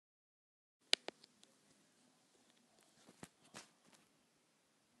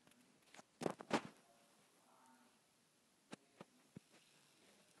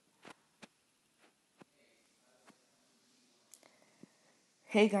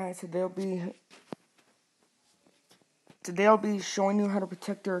Hey guys, today I'll be showing you how to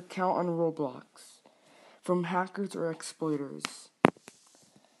protect your account on Roblox from hackers or exploiters.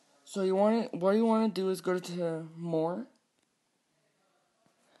 So what you want to do is go to More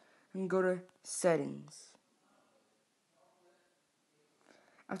and go to Settings.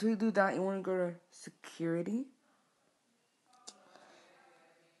 After you do that, you want to go to Security.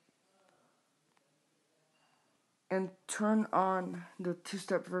 And turn on the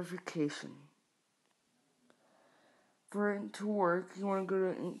two-step verification. For it to work, you want to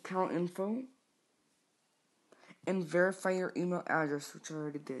go to Account Info and verify your email address, which I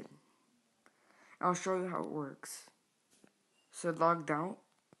already did. I'll show you how it works. So logged out.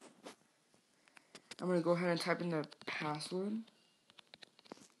 I'm going to go ahead and type in the password.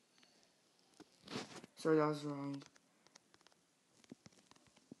 Sorry, that was wrong.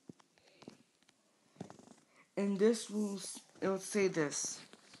 And it'll say this.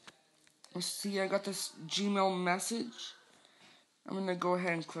 See, I got this Gmail message. I'm going to go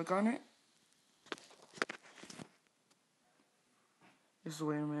ahead and click on it. Just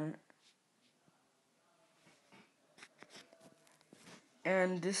wait a minute.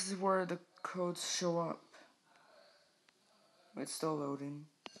 And this is where the codes show up. It's still loading.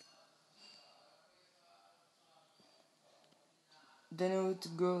 Then it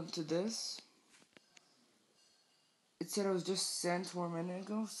would go to this. It said it was just sent 1 minute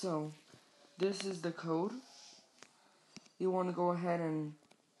ago, so this is the code. You want to go ahead and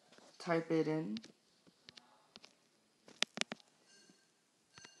type it in.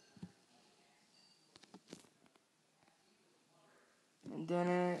 And then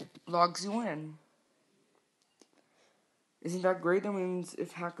it logs you in. Isn't that great? That means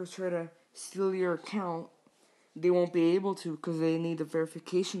if hackers try to steal your account, they won't be able to because they need the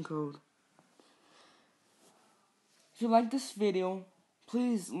verification code. If you like this video,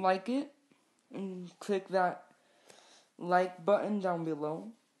 please like it and click that like button down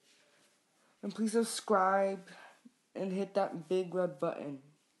below. And please subscribe and hit that big red button.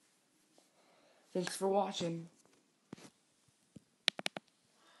 Thanks for watching.